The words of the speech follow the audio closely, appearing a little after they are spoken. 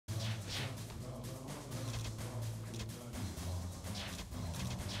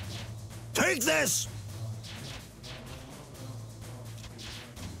Take this!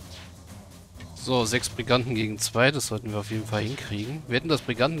 So, 6 Briganten gegen 2, das sollten wir auf jeden Fall hinkriegen. Wir hätten das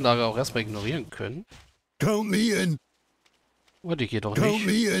Brigantenlager auch erstmal ignorieren können. Count me in. Wollte ich jedoch Count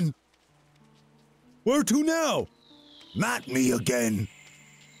nicht. me in. Where to now? Not me again.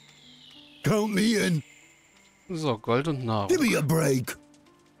 Count me in. So, Gold und Nahrung. Give me a break.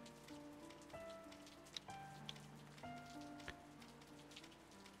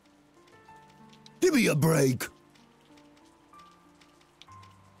 Give me a break.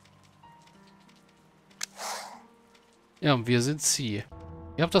 Ja, und wir sind sie.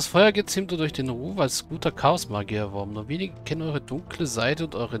 Ihr habt das Feuer gezähmt und durch den Ruf als guter Chaosmagier erworben. Nur wenige kennen eure dunkle Seite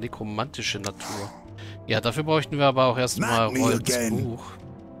und eure nekromantische Natur. Ja, dafür bräuchten wir aber auch erstmal Rolls Buch.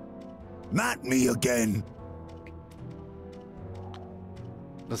 Not me again.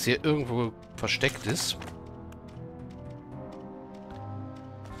 Das hier irgendwo versteckt ist.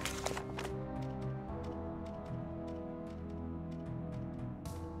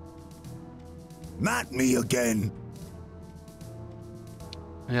 Not me again.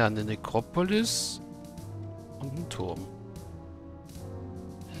 Ja, eine Nekropolis und ein Turm.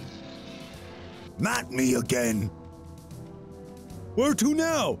 Not me again. Where to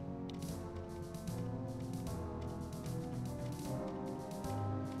now?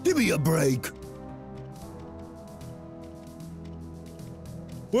 Give me a break.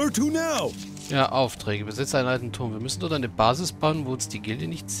 Where to now? Ja, Aufträge. Besetze einen alten Turm. Wir müssen dort eine Basis bauen, wo uns die Gilde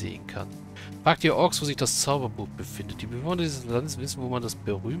nicht sehen kann. Fragt ihr Orks, wo sich das Zauberbuch befindet. Die Bewohner dieses Landes wissen, wo man das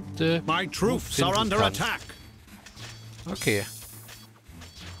berühmte My troops are under attack. Okay.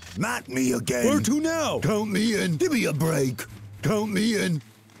 Not me again. Where to now? Count me in. Give me a break. Count me in.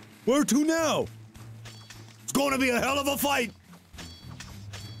 Where to now? It's gonna be a hell of a fight.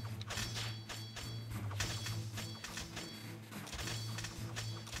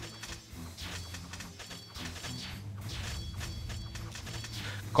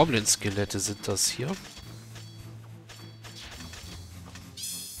 Goblin-Skelette sind das hier.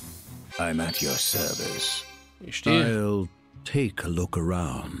 I'm at your service. Ich stehe. I'll take a look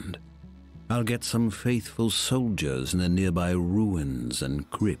around. I'll get some faithful soldiers in the nearby ruins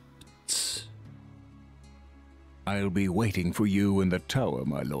and crypts. I'll be waiting for you in the tower,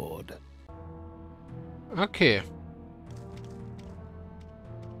 my lord. Okay.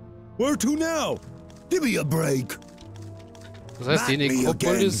 Where to now? Give me a break. Das heißt, die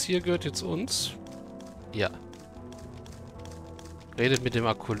Nekropolis hier gehört jetzt uns. Ja. Redet mit dem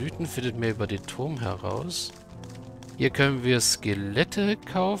Akolyten, findet mehr über den Turm heraus. Hier können wir Skelette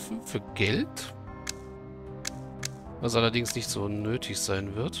kaufen für Geld. Was allerdings nicht so nötig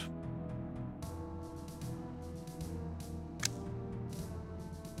sein wird.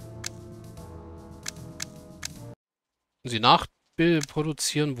 Sie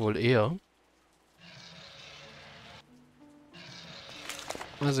nachproduzieren wohl eher.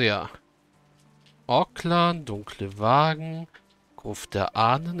 Also ja. Orklan, dunkle Wagen, Gruft der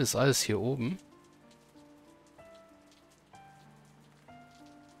Ahnen, ist alles hier oben.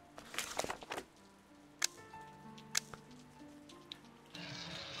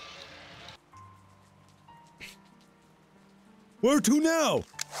 Where to now?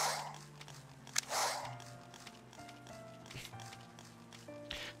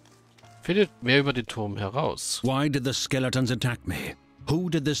 Findet mehr über den Turm heraus. Why did the skeletons attack me? Who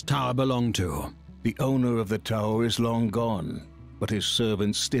did this tower belong to? The owner of the tower is long gone, but his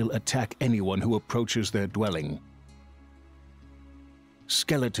servants still attack anyone who approaches their dwelling.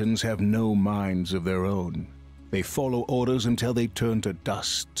 Skeletons have no minds of their own. They follow orders until they turn to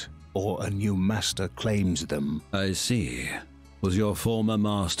dust, or a new master claims them. I see. Was your former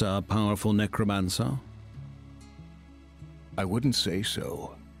master a powerful necromancer? I wouldn't say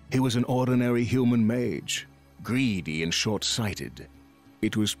so. He was an ordinary human mage, greedy and short-sighted.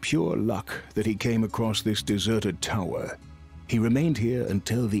 It was pure luck that he came across this deserted tower. He remained here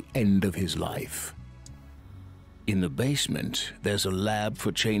until the end of his life. In the basement, there's a lab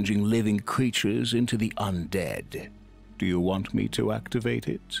for changing living creatures into the undead. Do you want me to activate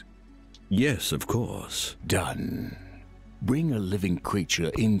it? Yes, of course. Done. Bring a living creature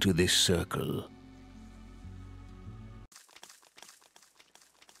into this circle.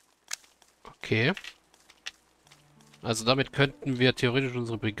 Okay. Also damit könnten wir theoretisch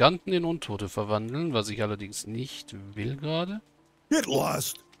unsere Briganten in Untote verwandeln, was ich allerdings nicht will gerade. Get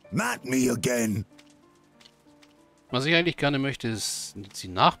lost! Not me again! Was ich eigentlich gerne möchte, ist sie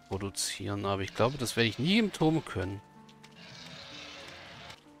nachproduzieren, aber ich glaube, das werde ich nie im Turm können.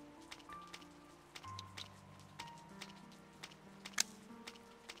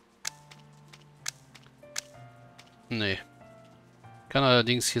 Nee. Kann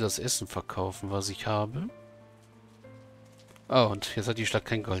allerdings hier das Essen verkaufen, was ich habe. Oh, und jetzt hat die Stadt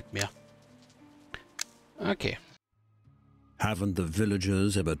kein Gold mehr. Okay. Haven't the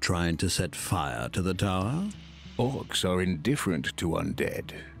villagers ever tried to set fire to the tower? Orcs are indifferent to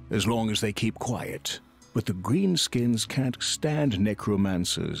undead, as long as they keep quiet. But the greenskins can't stand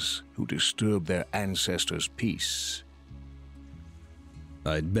necromancers who disturb their ancestors' peace.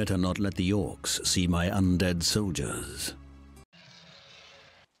 I'd better not let the orcs see my undead soldiers.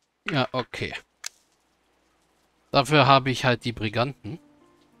 Ja, okay. Dafür habe ich halt die Briganten.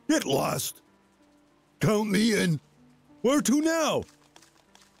 Get lost. Count me in. Where to now?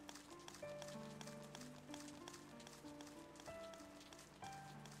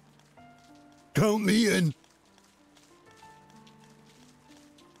 Count me in.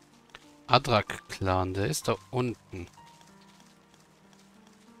 Adrak-Clan, der ist da unten.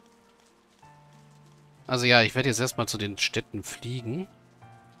 Also ja, ich werde jetzt erstmal zu den Städten fliegen.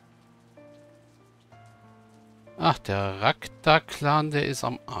 Ach, der Rakta-Clan, der ist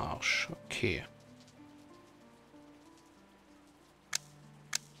am Arsch. Okay.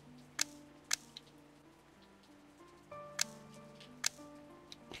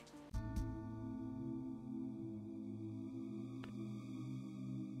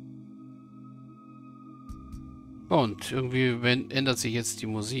 Und irgendwie ändert sich jetzt die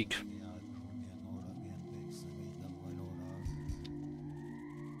Musik.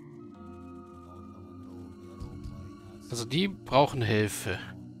 Also die brauchen Hilfe.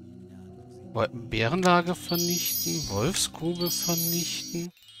 Wollten Bärenlager vernichten, Wolfsgrube vernichten.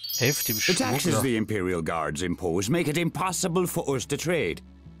 Helft dem The taxes Schmuggler. the Imperial Guards impose make it impossible for us to trade.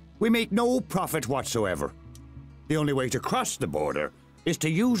 We make no profit whatsoever. The only way to cross the border is to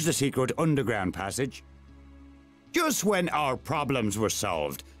use the secret underground passage. Just when our problems were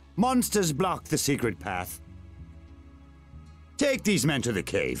solved, monsters blocked the secret path. Take these men to the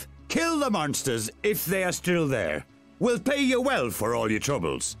cave. Kill the monsters if they are still there. We'll pay you well for all your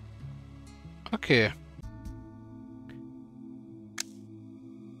troubles. Okay.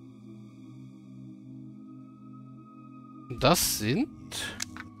 Das sind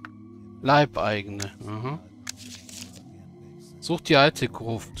Leibeigene. Aha. Sucht die alte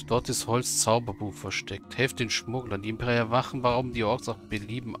Gruft. Dort ist Holz-Zauberbuch versteckt. Helft den Schmugglern. Die Imperial Wachen rauben die Orks nach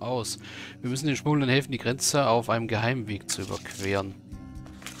Belieben aus. Wir müssen den Schmugglern helfen, die Grenze auf einem Geheimweg zu überqueren.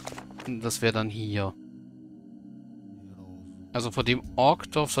 Das wäre dann hier. Also vor dem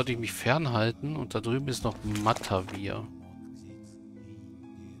Orkdorf sollte ich mich fernhalten. Und da drüben ist noch Matavir.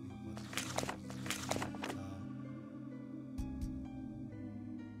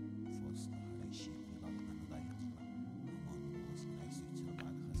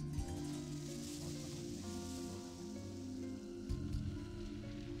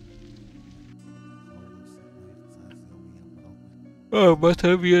 Oh,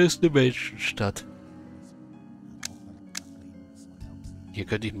 Matavir ist eine Menschenstadt. Hier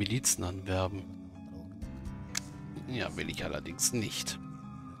könnte ich Milizen anwerben. Ja, will ich allerdings nicht.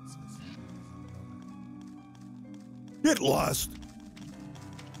 Get lost.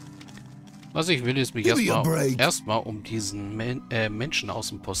 Was ich will, ist mich Give me a break. erstmal um diesen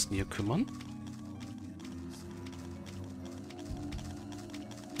Menschenaußenposten hier kümmern.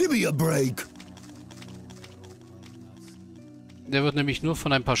 Give me a break. Der wird nämlich nur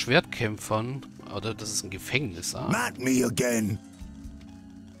von ein paar Schwertkämpfern... Oder das ist ein Gefängnis, ah. Not me again.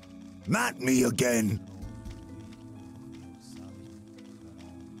 Not me again.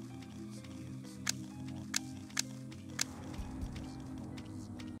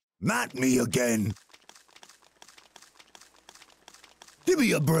 Not me again. Give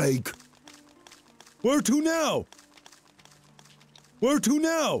me a break. Where to now? Where to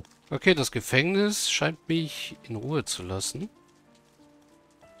now? Okay, das Gefängnis scheint mich in Ruhe zu lassen.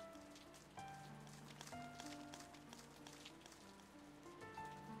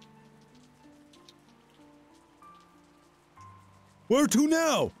 Where to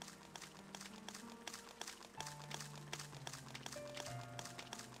now?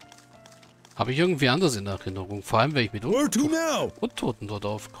 Habe ich irgendwie anders in Erinnerung. Vor allem, wenn ich mit Where to now? Untoten dort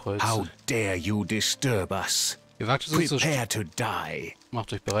aufkreuze. How dare you disturb us? Ihr wagt es uns zu Prepare to die.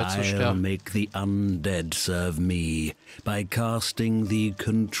 Macht euch bereit zu I'll sterben. make the undead serve me by casting the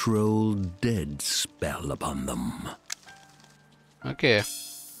Control Dead spell upon them. Okay.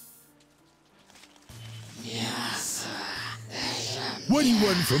 What do you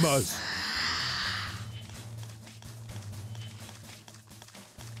want from us?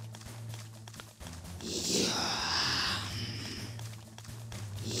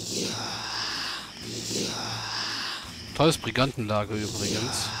 Tolles Brigantenlager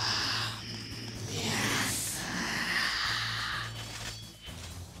übrigens.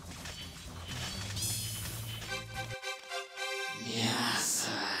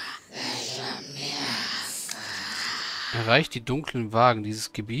 Erreicht die dunklen Wagen.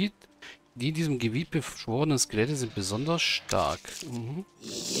 Dieses Gebiet, die in diesem Gebiet beschworenen Skelette sind besonders stark. Mhm.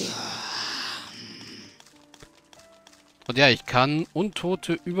 Und ja, ich kann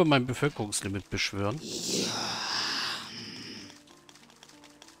Untote über mein Bevölkerungslimit beschwören.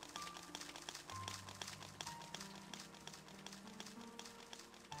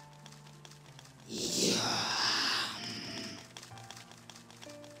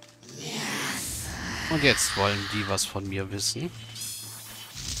 Und jetzt wollen die was von mir wissen.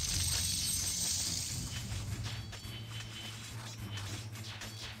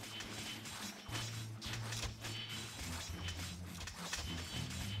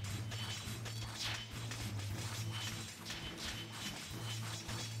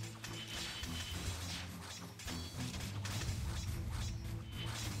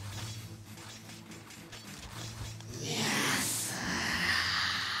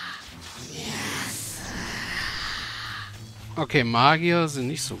 Okay, Magier sind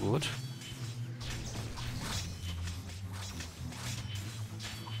nicht so gut.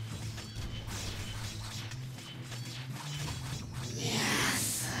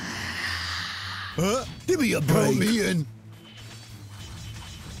 Give me a break. Count me in.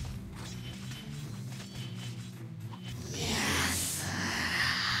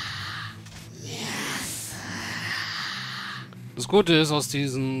 Das Gute ist, aus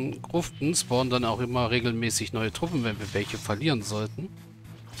diesen Gruften spawnen dann auch immer regelmäßig neue Truppen, wenn wir welche verlieren sollten.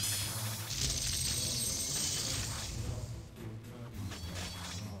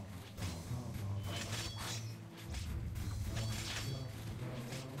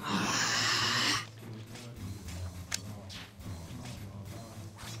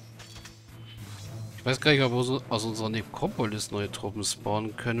 Ich weiß gar nicht, ob wir aus unserer Nekropolis neue Truppen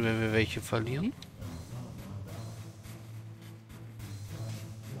spawnen können, wenn wir welche verlieren.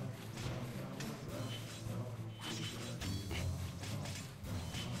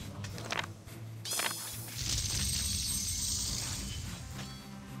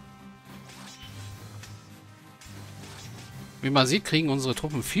 Wie man sieht, kriegen unsere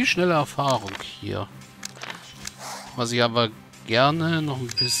Truppen viel schneller Erfahrung hier. Was ich aber gerne noch ein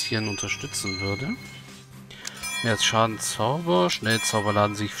bisschen unterstützen würde. Mehr als Schadenzauber. Schnellzauber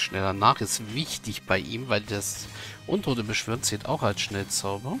laden sich schneller nach. Ist wichtig bei ihm, weil das Untote beschwören zählt auch als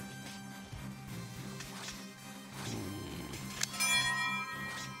Schnellzauber.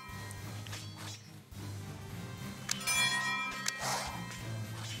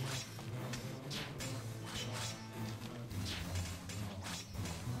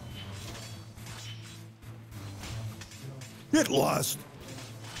 Get lost.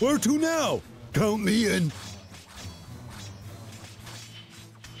 Where to now? Count me in.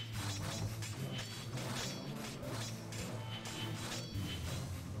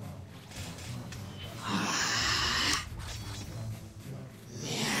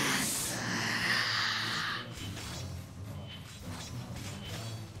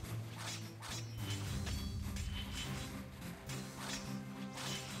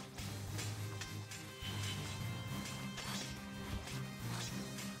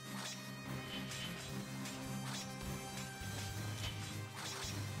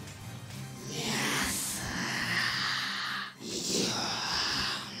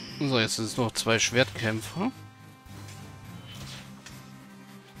 So, jetzt sind es noch 2 Schwertkämpfer.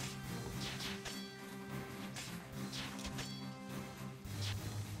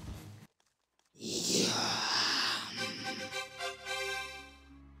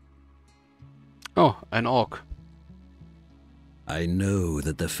 Oh, ein Ork. I know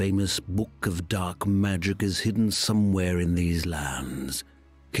that the famous Book of Dark Magic is hidden somewhere in these lands.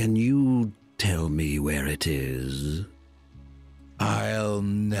 Can you tell me where it is? I'll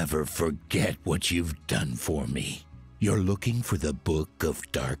never forget what you've done for me. You're looking for the Book of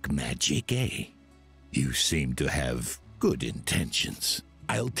Dark Magic, eh? You seem to have good intentions.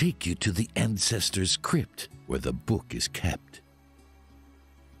 I'll take you to the Ancestors' Crypt, where the book is kept.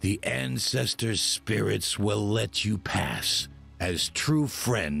 The Ancestors' spirits will let you pass as true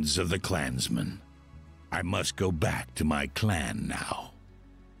friends of the clansmen. I must go back to my clan now.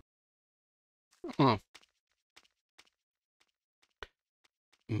 Oh.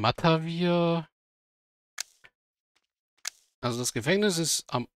 Matavir. Also das Gefängnis ist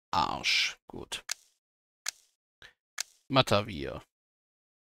am Arsch. Gut. Matavir.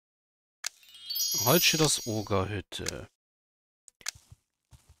 Holzschütters Ogerhütte.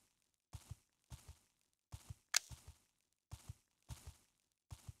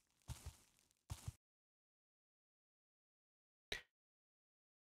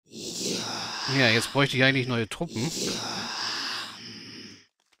 Ja, jetzt bräuchte ich eigentlich neue Truppen.